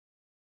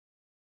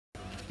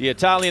The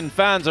Italian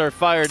fans are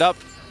fired up,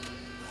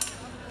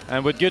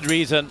 and with good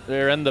reason.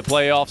 They're in the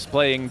playoffs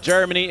playing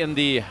Germany in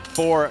the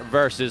 4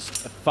 versus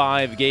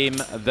 5 game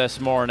this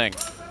morning.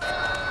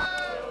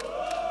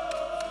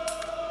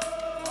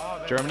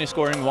 Germany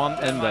scoring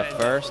 1 in the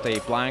first, a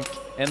blank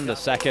in the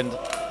second.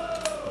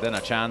 Then a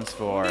chance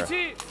for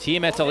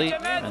Team Italy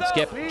and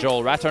skip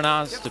Joel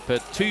Returnaz to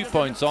put 2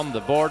 points on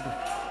the board.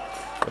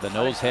 With a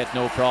nose hit,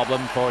 no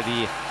problem for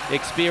the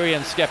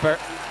experienced skipper.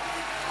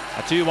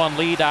 A 2-1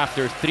 lead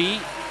after 3.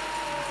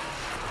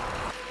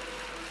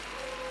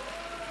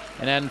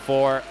 And then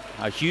for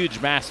a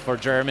huge mess for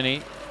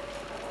Germany,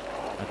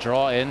 a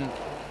draw in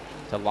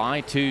to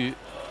lie 2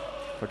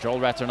 for Joel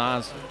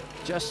Returnaz.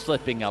 Just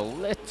slipping a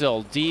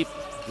little deep,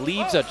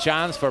 leaves a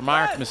chance for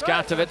Mark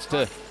Muskatovic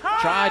to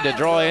try to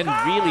draw in.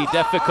 Really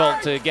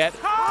difficult to get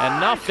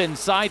enough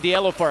inside the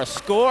yellow for a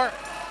score.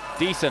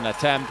 Decent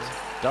attempt,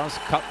 does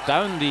cut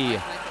down the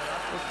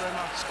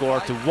score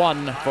to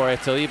 1 for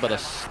Italy, but a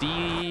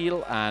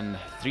steal and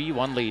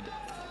 3-1 lead.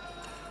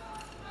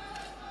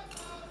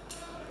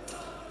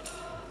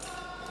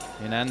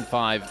 In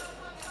N5,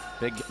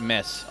 big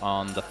miss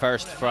on the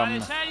first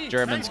from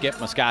German skip.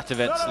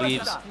 Muskatovic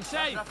leaves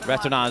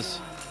Returnaz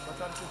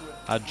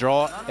a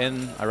draw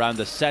in around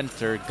the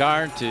center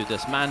guard to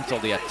dismantle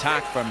the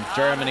attack from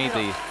Germany.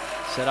 They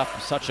set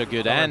up such a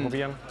good end.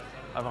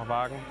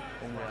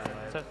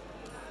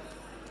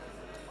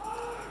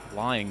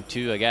 Lying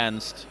 2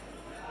 against.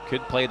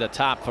 Could play the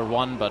tap for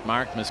 1, but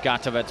Mark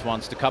Muskatovic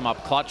wants to come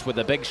up clutch with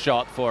a big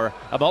shot for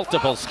a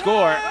multiple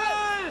score.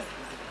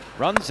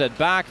 Runs it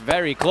back,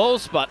 very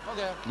close, but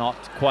not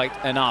quite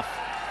enough.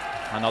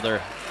 Another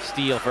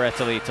steal for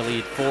Italy to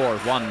lead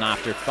 4-1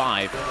 after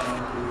 5.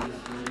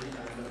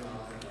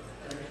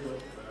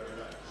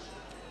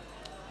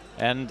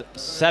 And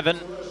 7.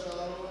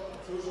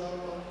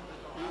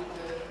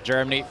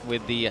 Germany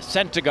with the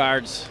centre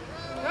guards.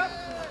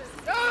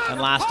 And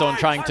Lastone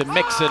trying to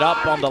mix it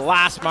up on the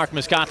last. Mark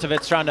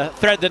Muskatovic trying to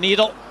thread the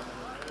needle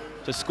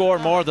to score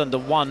more than the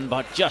 1,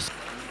 but just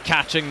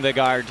catching the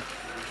guard.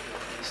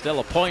 Still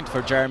a point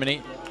for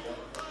Germany.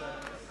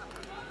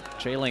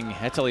 Trailing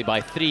Italy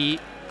by 3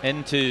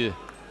 into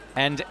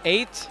end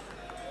 8.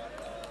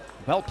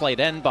 Well played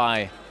in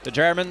by the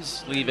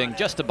Germans, leaving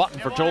just a button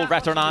for Joel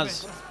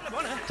Returnaz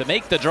to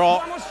make the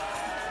draw.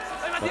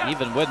 But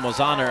even with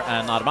Mozaner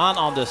and Arman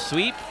on the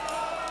sweep,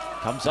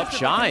 comes up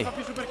shy.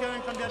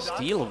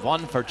 Steal of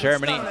 1 for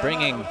Germany,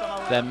 bringing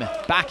them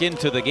back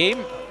into the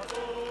game.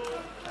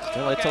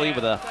 Still Italy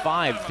with a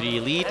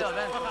 5-3 lead.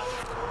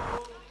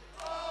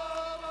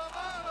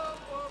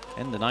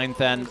 In the 9th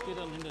end.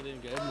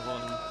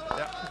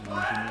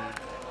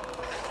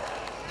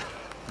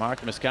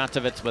 Mark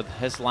Muskatovic with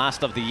his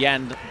last of the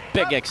end.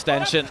 Big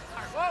extension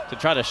to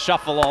try to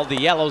shuffle all the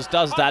yellows.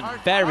 Does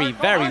that very,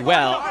 very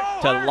well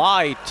to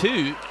lie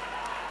 2.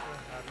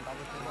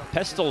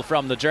 Pistol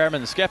from the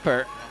German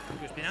skipper.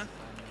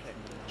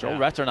 Joel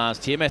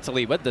Returnaz, Team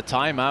Italy with the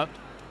timeout.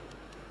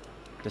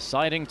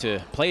 Deciding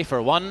to play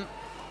for 1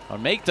 or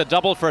make the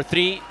double for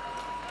 3.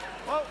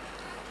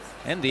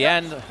 In the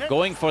end,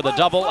 going for the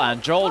double,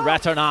 and Joel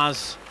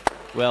Returnaz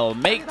will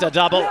make the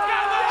double,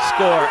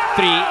 score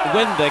 3,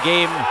 win the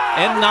game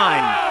in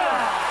 9.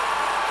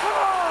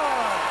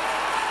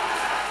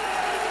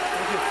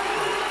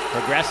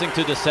 Progressing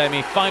to the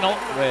semi-final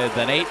with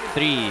an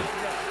 8-3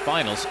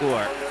 final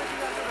score.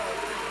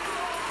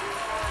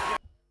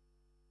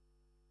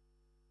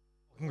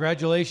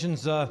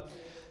 Congratulations.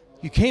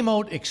 You came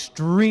out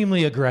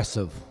extremely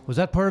aggressive. Was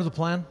that part of the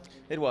plan?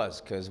 It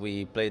was, because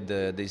we played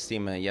this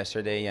team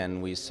yesterday,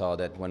 and we saw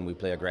that when we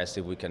play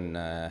aggressive, we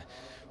can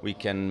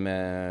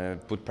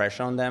put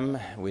pressure on them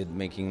with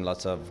making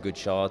lots of good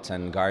shots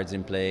and guards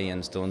in play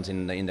and stones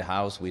in the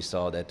house. We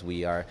saw that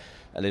we are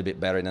a little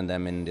bit better than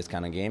them in this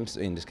kind of games,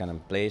 in this kind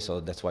of play. So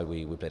that's why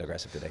we played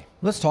aggressive today.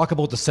 Let's talk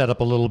about the setup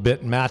a little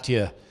bit,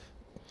 Mattia,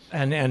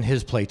 and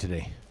his play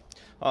today.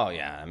 Oh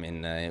yeah, I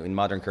mean, in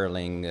modern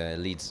curling,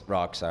 leads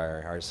rocks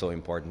are so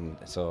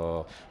important.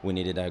 So we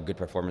needed a good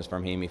performance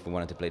from him if we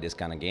wanted to play this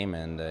kind of game,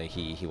 and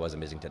he was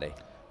amazing today.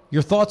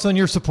 Your thoughts on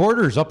your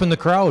supporters up in the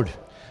crowd?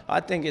 I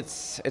think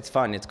it's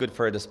fun. It's good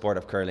for the sport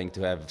of curling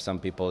to have some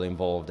people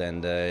involved,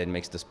 and it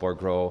makes the sport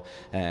grow.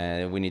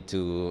 We need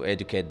to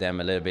educate them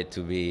a little bit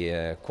to be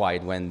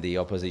quiet when the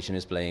opposition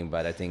is playing,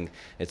 but I think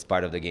it's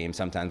part of the game.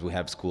 Sometimes we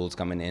have schools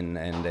coming in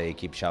and they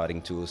keep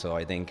shouting too, so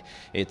I think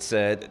it's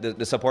the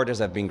supporters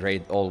have been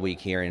great all week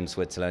here in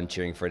Switzerland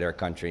cheering for their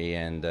country,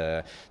 and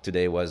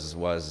today was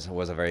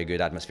a very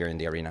good atmosphere in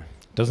the arena.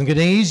 Doesn't get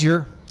any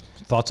easier.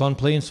 Thoughts on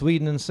playing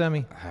Sweden in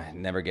semi? It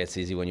never gets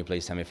easy when you play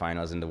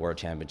semifinals in the World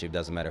Championship.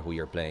 Doesn't matter who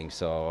you're playing.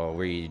 So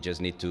we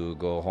just need to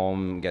go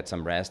home, get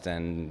some rest,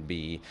 and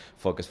be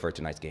focused for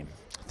tonight's game.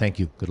 Thank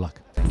you. Good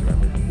luck. Thank you very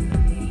much.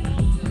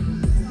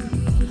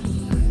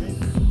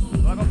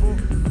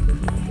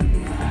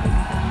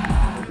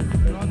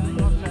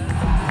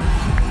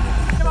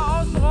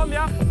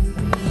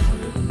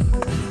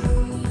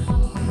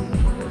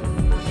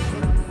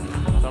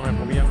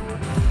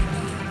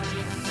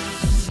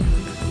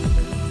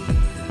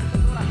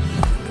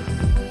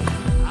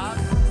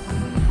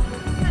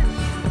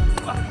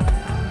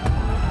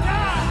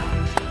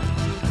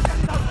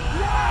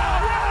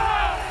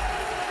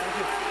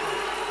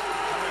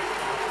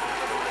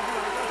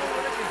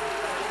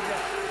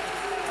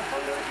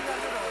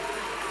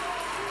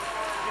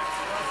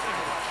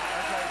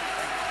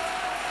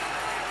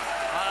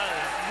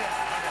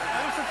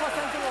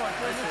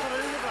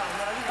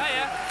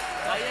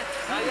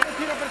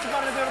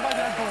 fare le tue robe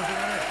al ponte,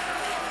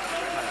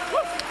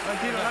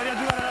 tranquillo, la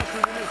riaggiungere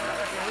adesso.